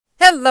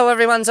Hello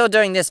everyone, so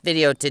during this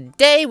video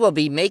today we'll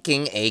be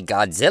making a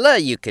Godzilla,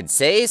 you could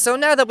say. So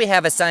now that we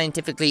have a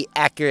scientifically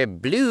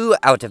accurate blue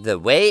out of the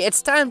way,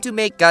 it's time to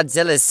make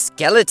Godzilla's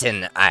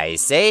skeleton, I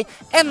say,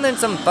 and learn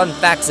some fun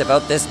facts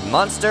about this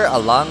monster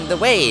along the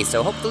way.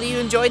 So hopefully you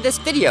enjoyed this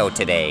video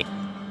today.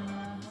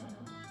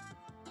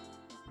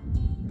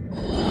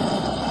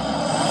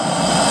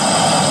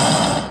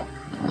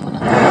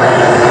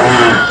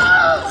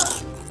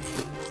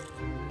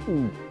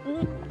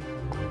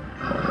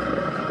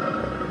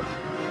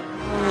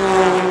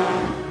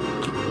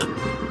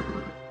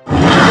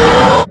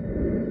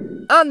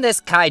 On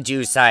this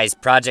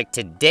kaiju-sized project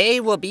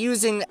today, we'll be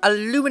using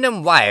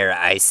aluminum wire,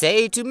 I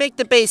say, to make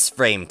the base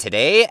frame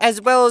today,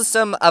 as well as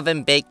some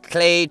oven-baked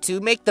clay to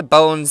make the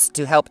bones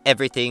to help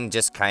everything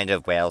just kind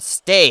of, well,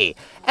 stay.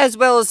 As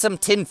well as some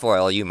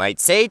tinfoil, you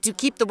might say, to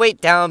keep the weight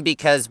down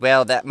because,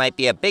 well, that might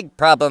be a big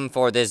problem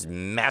for this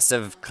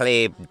massive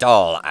clay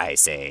doll, I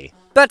say.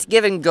 But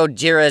given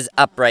Gojira's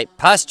upright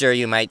posture,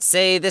 you might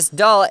say, this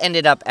doll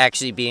ended up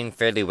actually being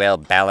fairly well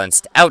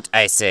balanced out,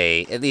 I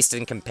say. At least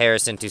in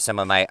comparison to some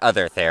of my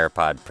other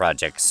theropod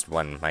projects,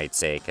 one might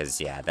say, because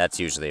yeah, that's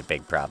usually a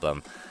big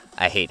problem.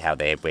 I hate how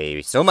they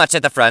weigh so much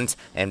at the front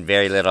and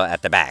very little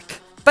at the back.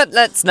 But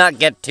let's not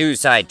get too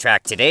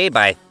sidetracked today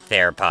by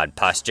theropod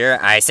posture,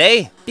 I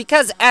say,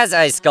 because as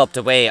I sculpt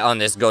away on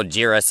this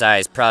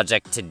Gojira-sized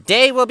project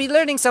today, we'll be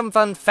learning some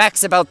fun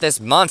facts about this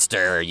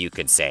monster, you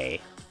could say.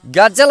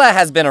 Godzilla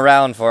has been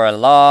around for a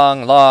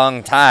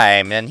long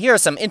time, and here are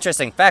some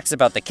interesting facts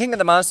about the king of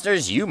the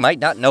monsters you might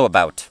not know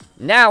about.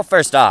 Now,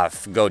 first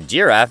off,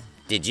 Gojira,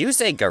 did you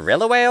say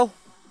gorilla whale?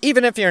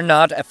 Even if you're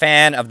not a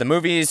fan of the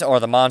movies or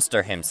the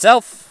monster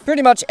himself,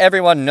 pretty much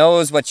everyone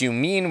knows what you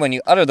mean when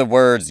you utter the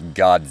words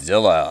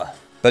Godzilla.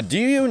 But do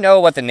you know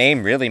what the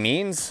name really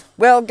means?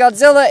 Well,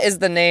 Godzilla is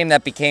the name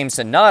that became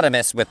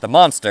synonymous with the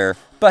monster,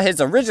 but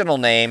his original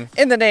name,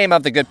 in the name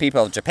of the good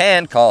people of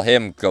Japan, call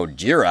him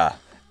Gojira.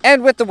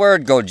 And with the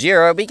word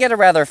Gojira, we get a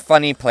rather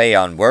funny play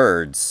on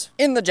words.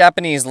 In the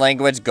Japanese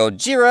language,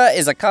 Gojira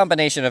is a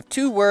combination of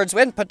two words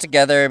when put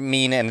together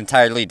mean an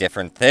entirely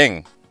different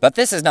thing. But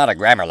this is not a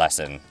grammar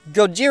lesson.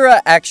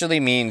 Gojira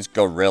actually means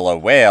gorilla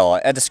whale,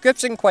 a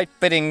description quite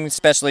fitting,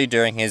 especially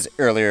during his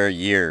earlier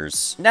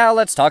years. Now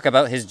let's talk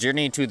about his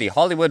journey to the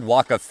Hollywood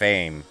Walk of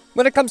Fame.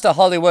 When it comes to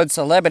Hollywood,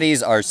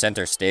 celebrities are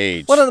center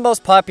stage. One of the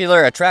most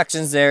popular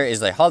attractions there is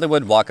the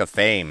Hollywood Walk of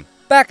Fame.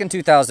 Back in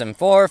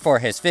 2004, for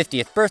his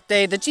 50th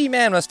birthday, the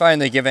G-Man was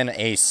finally given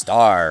a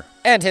star,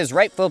 and his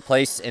rightful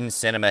place in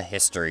cinema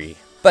history.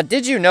 But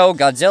did you know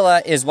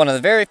Godzilla is one of the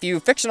very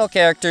few fictional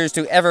characters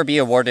to ever be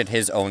awarded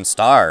his own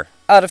star?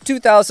 Out of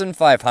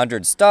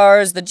 2,500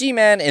 stars, the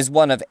G-Man is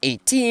one of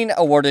 18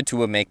 awarded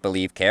to a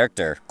make-believe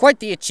character. Quite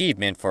the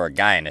achievement for a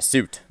guy in a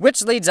suit.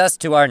 Which leads us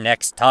to our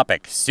next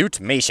topic,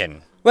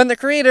 suitmation. When the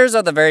creators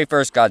of the very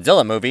first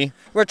Godzilla movie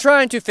were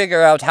trying to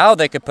figure out how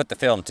they could put the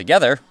film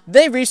together,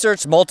 they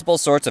researched multiple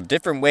sorts of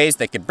different ways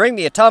they could bring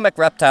the atomic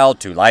reptile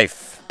to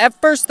life. At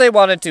first, they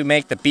wanted to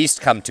make the beast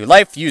come to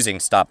life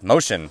using stop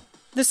motion.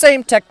 The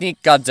same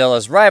technique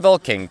Godzilla's rival,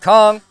 King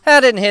Kong,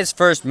 had in his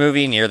first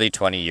movie nearly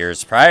 20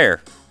 years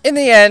prior. In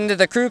the end,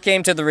 the crew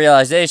came to the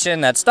realization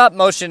that stop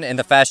motion in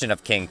the fashion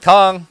of King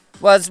Kong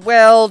was,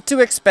 well, too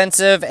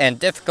expensive and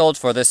difficult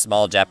for this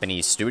small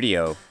Japanese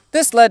studio.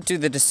 This led to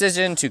the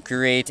decision to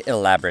create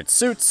elaborate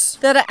suits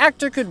that an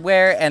actor could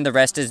wear, and the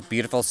rest is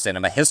beautiful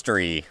cinema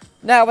history.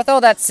 Now, with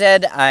all that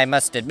said, I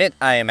must admit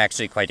I am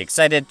actually quite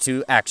excited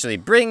to actually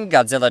bring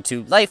Godzilla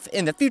to life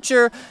in the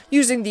future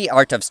using the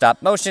art of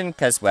stop motion,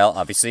 because, well,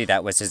 obviously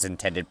that was his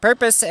intended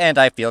purpose, and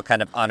I feel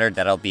kind of honored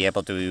that I'll be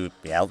able to,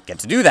 well, get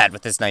to do that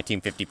with this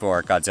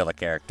 1954 Godzilla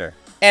character.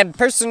 And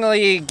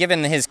personally,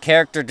 given his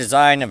character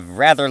design of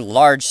rather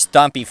large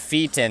stompy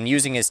feet and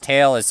using his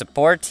tail as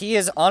support, he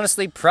is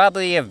honestly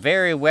probably a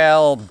very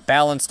well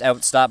balanced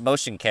out stop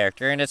motion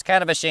character, and it's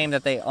kind of a shame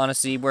that they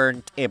honestly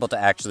weren't able to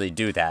actually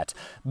do that.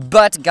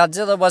 But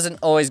Godzilla wasn't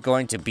always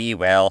going to be,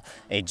 well,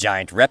 a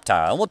giant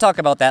reptile, and we'll talk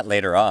about that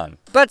later on.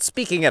 But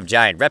speaking of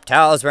giant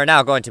reptiles, we're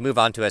now going to move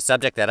on to a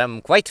subject that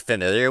I'm quite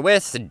familiar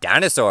with,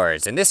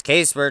 dinosaurs. In this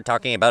case, we're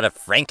talking about a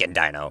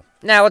Franken-dino.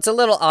 Now, it's a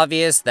little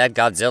obvious that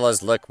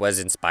Godzilla's look was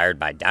inspired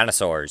by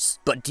dinosaurs.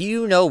 But do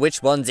you know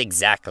which ones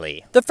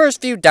exactly? The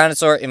first few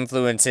dinosaur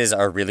influences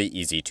are really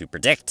easy to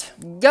predict.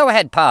 Go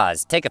ahead,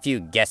 pause, take a few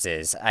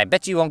guesses. I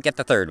bet you won't get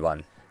the third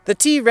one. The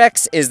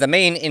T-Rex is the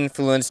main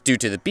influence due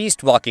to the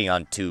beast walking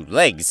on two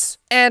legs,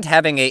 and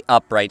having an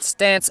upright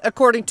stance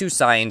according to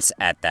science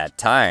at that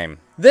time.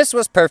 This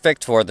was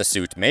perfect for the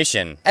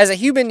suitmation, as a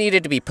human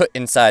needed to be put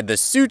inside the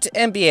suit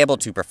and be able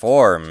to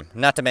perform.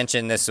 Not to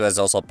mention this was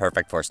also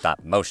perfect for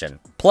stop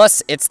motion.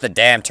 Plus, it's the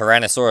damn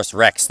Tyrannosaurus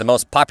Rex, the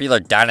most popular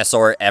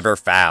dinosaur ever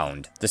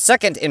found. The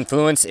second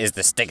influence is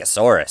the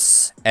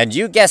Stegosaurus. And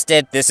you guessed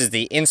it, this is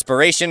the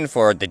inspiration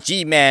for the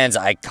G-Man's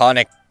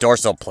iconic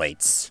dorsal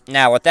plates.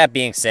 Now, with that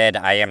being said,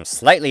 I am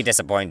slightly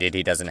disappointed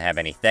he doesn't have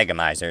any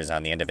thegomizers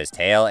on the end of his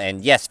tail,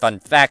 and yes, fun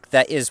fact,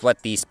 that is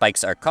what the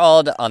spikes are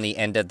called on the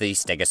end of the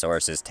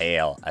Stegosaurus's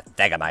tail, a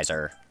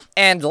thegomizer.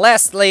 And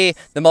lastly,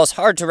 the most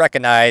hard to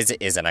recognize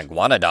is an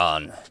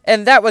iguanodon.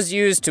 And that was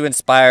used to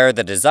inspire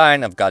the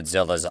design of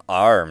Godzilla's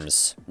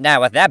arms.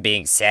 Now, with that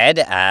being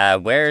said,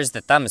 where's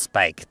the thumb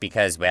spike?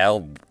 Because,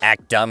 well,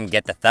 act dumb,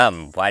 get the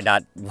thumb. Why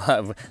not,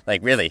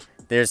 like, really?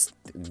 There's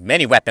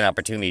many weapon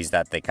opportunities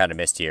that they kind of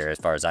missed here as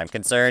far as I'm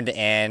concerned,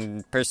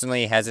 and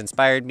personally has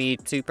inspired me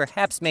to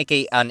perhaps make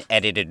a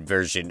unedited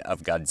version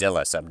of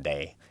Godzilla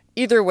someday.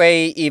 Either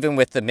way, even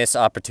with the missed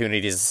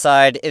opportunities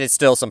aside, it is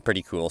still some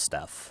pretty cool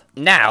stuff.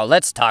 Now,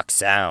 let's talk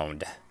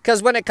sound.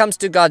 Because when it comes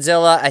to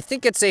Godzilla, I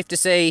think it's safe to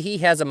say he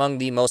has among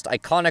the most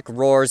iconic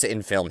roars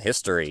in film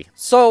history.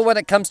 So when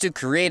it comes to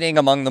creating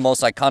among the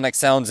most iconic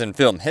sounds in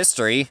film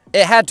history,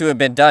 it had to have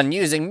been done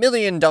using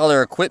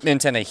million-dollar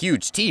equipment and a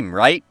huge team,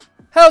 right?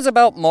 How's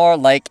about more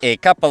like a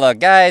couple of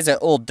guys, an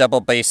old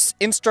double bass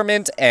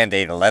instrument, and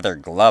a leather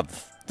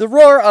glove? The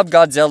roar of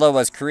Godzilla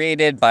was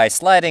created by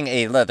sliding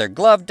a leather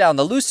glove down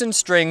the loosened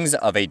strings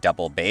of a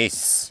double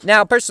bass.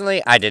 Now,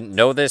 personally, I didn't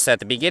know this at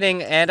the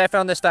beginning, and I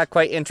found this fact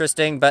quite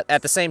interesting, but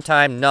at the same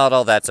time, not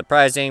all that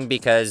surprising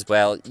because,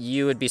 well,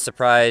 you would be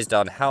surprised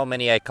on how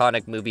many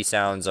iconic movie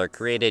sounds are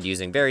created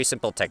using very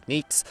simple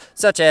techniques,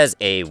 such as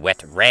a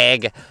wet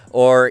rag,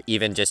 or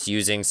even just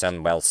using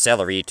some, well,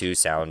 celery to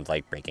sound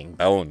like breaking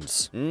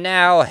bones.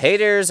 Now,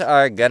 haters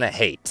are gonna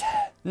hate.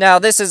 Now,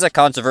 this is a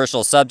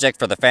controversial subject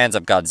for the fans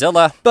of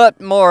Godzilla, but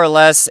more or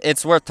less,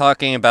 it's worth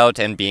talking about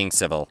and being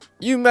civil.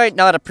 You might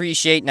not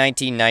appreciate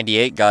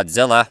 1998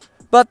 Godzilla,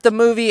 but the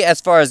movie,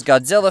 as far as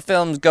Godzilla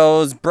films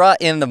goes,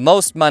 brought in the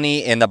most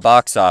money in the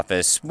box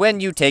office when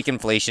you take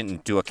inflation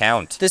into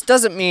account. This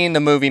doesn't mean the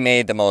movie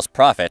made the most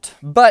profit,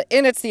 but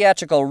in its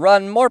theatrical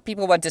run, more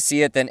people went to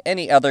see it than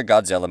any other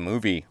Godzilla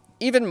movie.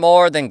 Even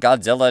more than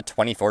Godzilla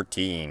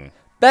 2014.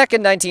 Back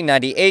in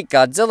 1998,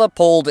 Godzilla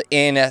pulled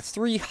in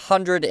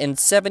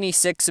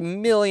 $376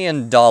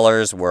 million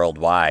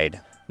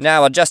worldwide.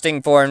 Now,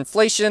 adjusting for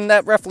inflation,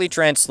 that roughly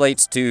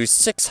translates to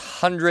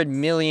 $600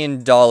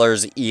 million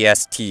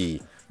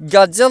EST.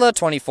 Godzilla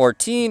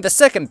 2014, the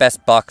second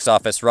best box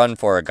office run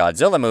for a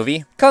Godzilla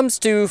movie, comes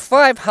to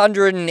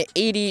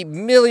 $580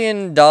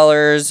 million,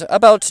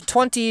 about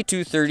 $20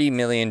 to $30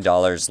 million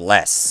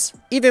less.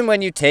 Even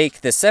when you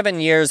take the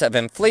 7 years of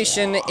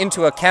inflation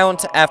into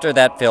account after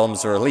that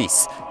film's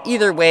release.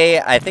 Either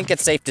way, I think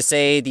it's safe to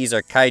say these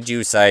are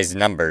kaiju-sized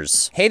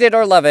numbers. Hate it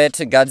or love it,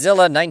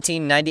 Godzilla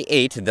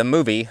 1998, the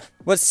movie,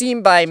 was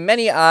seen by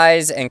many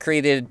eyes and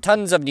created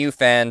tons of new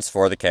fans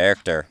for the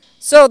character.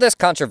 So this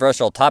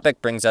controversial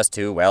topic brings us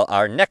to, well,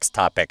 our next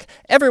topic.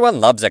 Everyone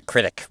loves a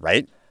critic,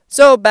 right?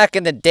 So back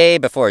in the day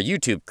before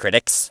YouTube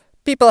critics,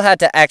 people had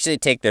to actually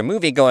take their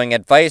movie-going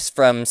advice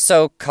from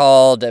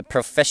so-called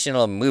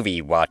professional movie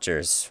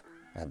watchers.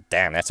 Oh,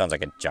 damn, that sounds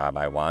like a job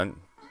I want.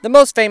 The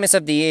most famous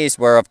of these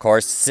were, of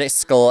course,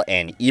 Siskel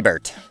and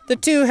Ebert. The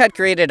two had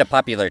created a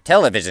popular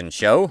television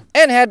show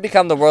and had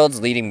become the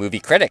world's leading movie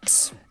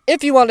critics.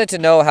 If you wanted to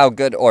know how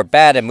good or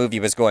bad a movie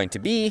was going to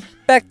be,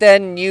 back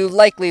then you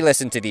likely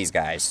listened to these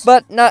guys.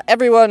 But not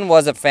everyone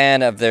was a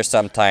fan of their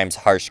sometimes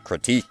harsh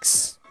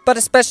critiques. But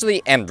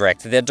especially Emmerich,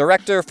 the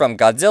director from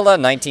Godzilla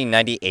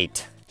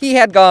 1998. He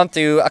had gone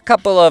through a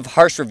couple of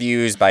harsh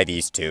reviews by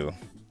these two.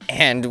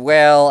 And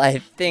well, I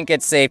think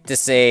it's safe to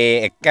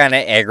say it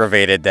kinda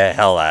aggravated the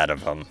hell out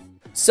of him.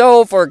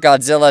 So for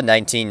Godzilla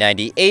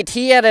 1998,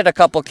 he added a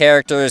couple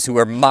characters who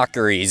were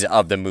mockeries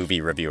of the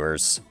movie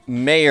reviewers.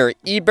 Mayor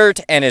Ebert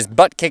and his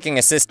butt-kicking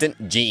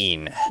assistant,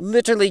 Gene.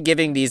 Literally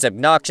giving these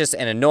obnoxious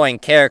and annoying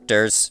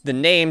characters the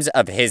names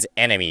of his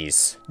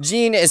enemies.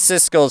 Gene is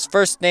Siskel's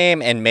first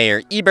name, and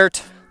Mayor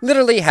Ebert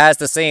literally has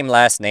the same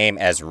last name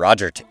as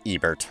Roger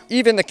Ebert.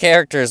 Even the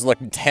characters look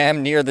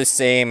damn near the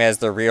same as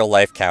their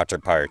real-life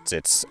counterparts.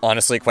 It's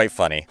honestly quite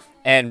funny.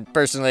 And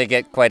personally, I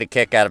get quite a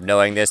kick out of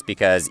knowing this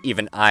because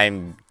even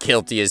I'm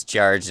guilty as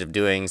charged of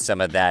doing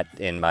some of that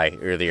in my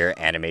earlier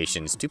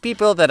animations to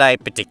people that I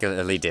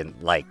particularly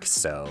didn't like.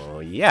 So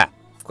yeah,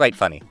 quite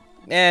funny.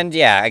 And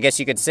yeah, I guess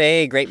you could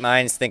say great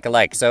minds think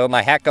alike. So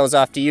my hat goes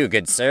off to you,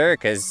 good sir,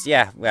 because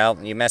yeah, well,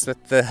 you mess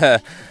with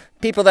the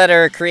people that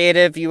are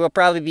creative, you will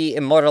probably be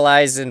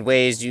immortalized in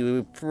ways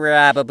you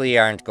probably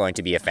aren't going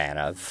to be a fan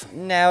of.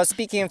 Now,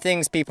 speaking of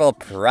things people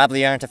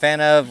probably aren't a fan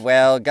of,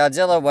 well,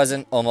 Godzilla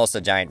wasn't almost a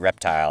giant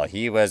reptile.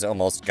 He was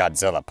almost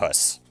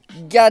Godzilla-puss.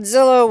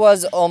 Godzilla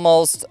was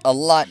almost a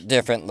lot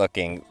different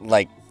looking,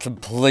 like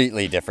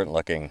completely different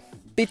looking.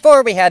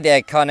 Before we had the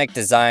iconic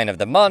design of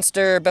the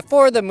monster,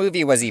 before the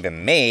movie was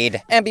even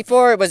made, and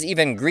before it was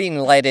even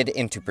green-lighted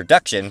into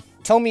production,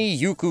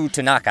 Tomiyuki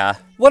Tanaka,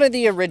 one of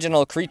the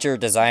original creature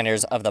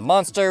designers of the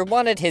monster,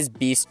 wanted his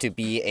beast to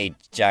be a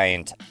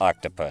giant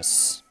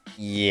octopus.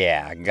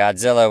 Yeah,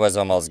 Godzilla was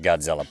almost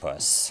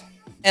Godzilla-puss.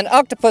 An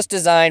octopus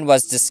design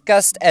was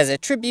discussed as a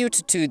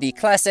tribute to the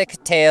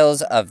classic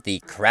tales of the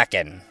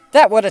Kraken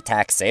that would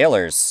attack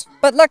sailors.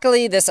 But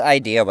luckily, this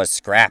idea was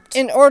scrapped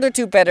in order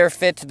to better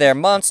fit their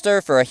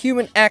monster for a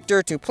human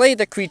actor to play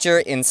the creature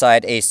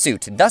inside a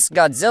suit. Thus,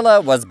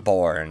 Godzilla was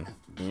born.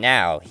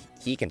 Now,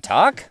 He can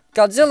talk?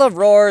 Godzilla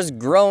roars,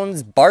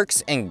 groans,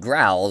 barks, and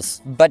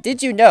growls. But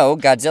did you know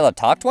Godzilla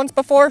talked once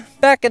before?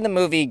 Back in the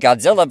movie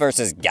Godzilla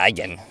vs.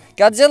 Gigan.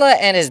 Godzilla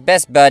and his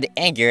best bud,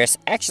 Anguirus,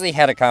 actually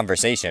had a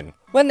conversation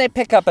when they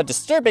pick up a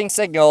disturbing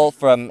signal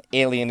from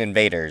alien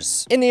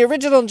invaders. In the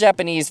original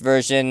Japanese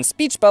version,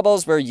 speech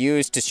bubbles were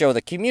used to show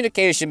the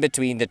communication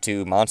between the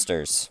two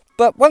monsters.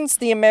 But once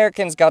the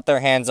Americans got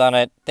their hands on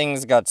it,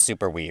 things got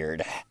super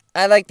weird.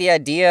 I like the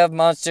idea of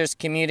monsters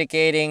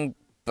communicating,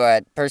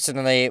 but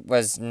personally it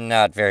was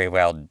not very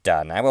well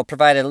done. I will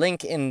provide a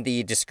link in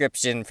the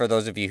description for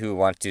those of you who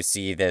want to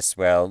see this,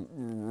 well,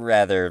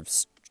 rather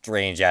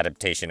strange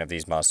adaptation of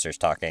these monsters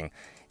talking.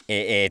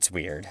 It's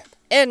weird.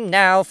 And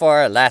now for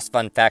our last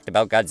fun fact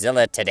about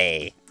Godzilla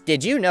today.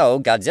 Did you know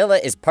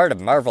Godzilla is part of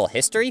Marvel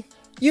history?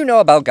 You know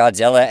about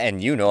Godzilla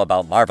and you know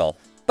about Marvel.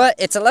 But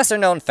it's a lesser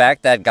known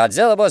fact that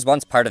Godzilla was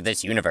once part of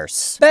this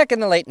universe. Back in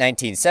the late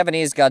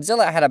 1970s,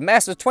 Godzilla had a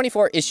massive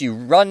 24-issue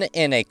run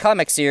in a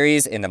comic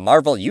series in the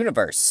Marvel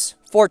universe.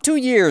 For 2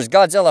 years,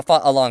 Godzilla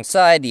fought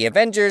alongside the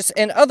Avengers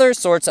and other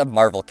sorts of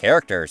Marvel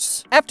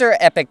characters. After an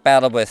epic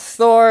battle with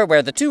Thor,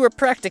 where the two were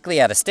practically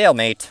at a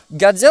stalemate,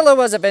 Godzilla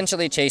was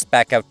eventually chased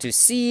back out to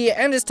sea,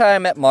 and his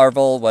time at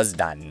Marvel was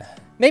done.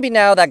 Maybe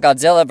now that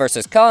Godzilla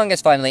vs. Kong is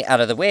finally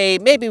out of the way,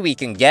 maybe we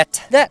can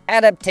get that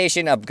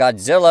adaptation of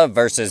Godzilla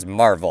vs.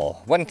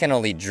 Marvel. One can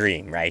only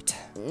dream, right?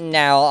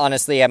 Now,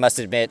 honestly, I must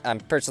admit,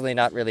 I'm personally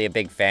not really a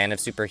big fan of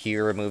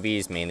superhero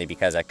movies, mainly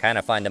because I kind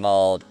of find them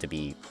all to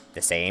be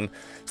the same.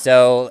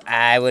 So,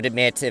 I would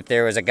admit if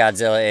there was a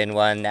Godzilla in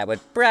one, that would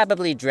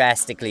probably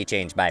drastically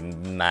change my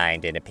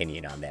mind and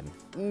opinion on them.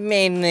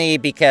 Mainly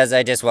because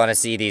I just want to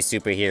see these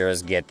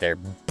superheroes get their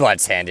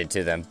butts handed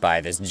to them by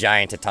this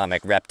giant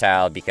atomic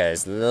reptile,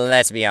 because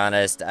let's be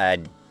honest, I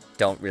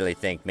don't really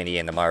think many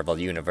in the Marvel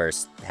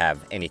universe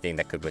have anything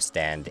that could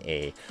withstand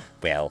a,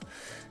 well,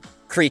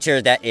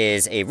 creature that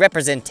is a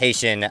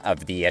representation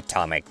of the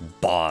atomic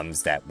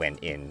bombs that went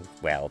in,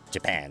 well,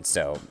 Japan.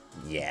 So,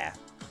 yeah.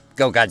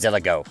 Go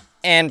Godzilla, go.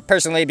 And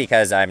personally,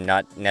 because I'm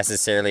not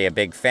necessarily a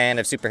big fan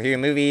of superhero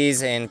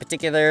movies in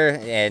particular,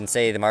 and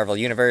say the Marvel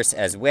Universe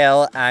as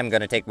well, I'm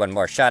gonna take one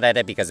more shot at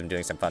it because I'm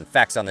doing some fun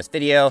facts on this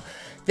video.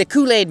 The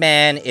Kool-Aid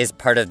Man is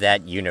part of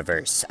that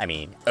universe. I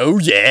mean, oh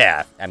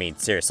yeah! I mean,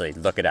 seriously,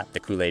 look it up. The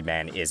Kool-Aid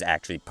Man is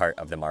actually part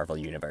of the Marvel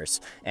Universe.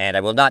 And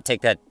I will not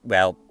take that,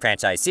 well,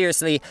 franchise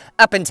seriously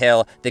up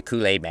until the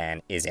Kool-Aid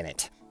Man is in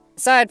it.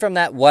 Aside from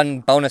that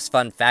one bonus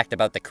fun fact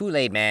about the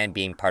Kool-Aid Man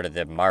being part of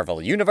the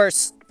Marvel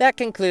Universe, that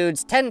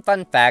concludes 10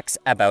 fun facts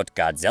about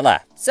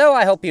Godzilla. So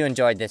I hope you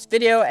enjoyed this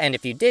video, and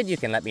if you did, you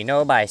can let me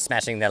know by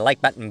smashing the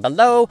like button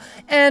below,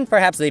 and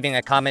perhaps leaving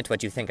a comment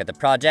what you think of the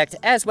project,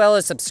 as well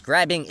as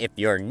subscribing if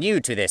you're new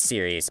to this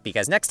series,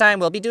 because next time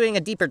we'll be doing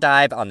a deeper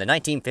dive on the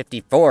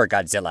 1954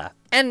 Godzilla.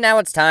 And now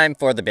it's time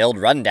for the build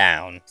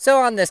rundown.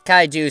 So on this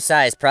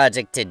kaiju-sized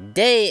project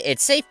today,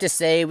 it's safe to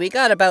say we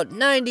got about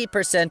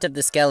 90% of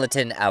the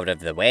skeleton out of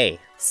the way.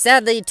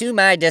 Sadly, to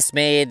my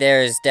dismay,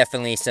 there's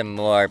definitely some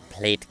more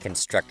plate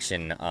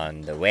construction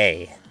on the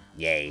way.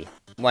 Yay.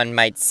 One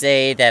might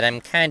say that I'm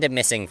kinda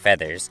missing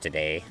feathers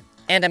today.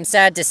 And I'm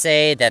sad to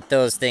say that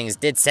those things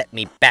did set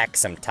me back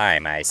some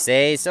time, I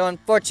say, so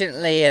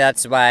unfortunately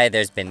that's why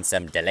there's been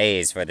some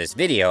delays for this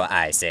video,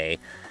 I say,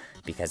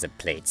 because of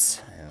plates.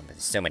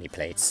 So many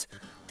plates.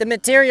 The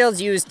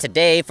materials used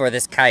today for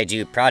this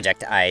kaiju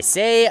project, I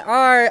say,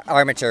 are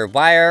armature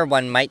wire,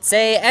 one might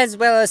say, as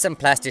well as some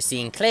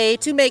plasticine clay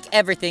to make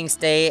everything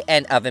stay,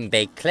 and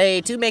oven-baked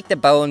clay to make the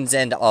bones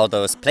and all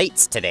those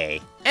plates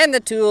today. And the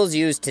tools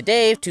used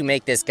today to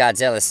make this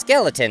Godzilla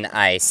skeleton,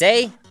 I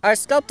say, are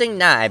sculpting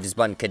knives,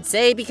 one could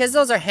say, because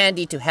those are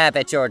handy to have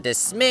at your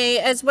dismay,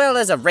 as well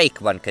as a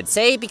rake, one could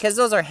say, because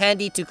those are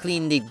handy to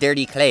clean the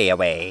dirty clay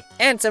away.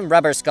 And some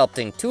rubber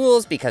sculpting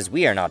tools, because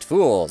we are not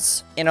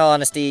fools. In all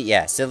honesty,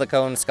 yeah,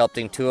 silicone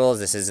sculpting tools,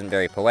 this isn't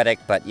very poetic,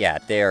 but yeah,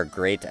 they are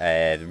great,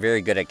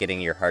 very good at getting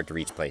your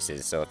hard-to-reach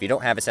places, so if you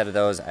don't have a set of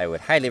those, I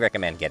would highly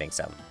recommend getting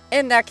some.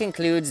 And that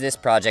concludes this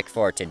project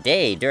for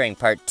today. During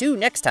part 2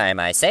 next time,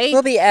 I say,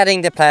 we'll be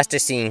adding the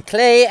plasticine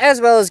clay, as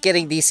well as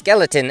getting the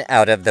skeleton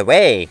out of the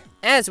way.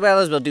 As well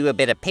as we'll do a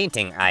bit of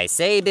painting, I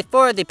say,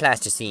 before the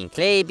plasticine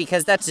clay,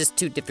 because that's just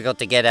too difficult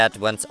to get at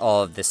once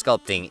all of the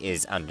sculpting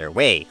is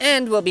underway.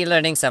 And we'll be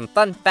learning some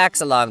fun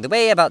facts along the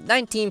way about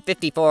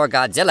 1954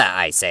 Godzilla,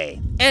 I say.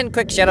 And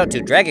quick shout out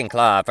to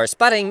Dragonclaw for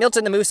spotting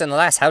Milton the Moose in the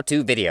last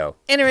how-to video.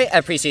 Anyway, I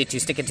appreciate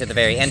you sticking to the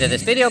very end of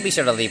this video. Be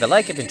sure to leave a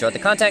like if you enjoyed the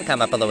content,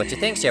 comment below what you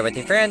think, share with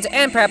your friends,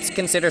 and perhaps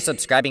consider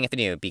subscribing if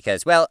you're new,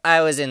 because, well, I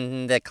was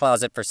in the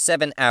closet for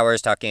 7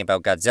 hours talking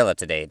about Godzilla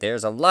today.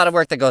 There's a lot of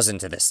work that goes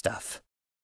into this stuff.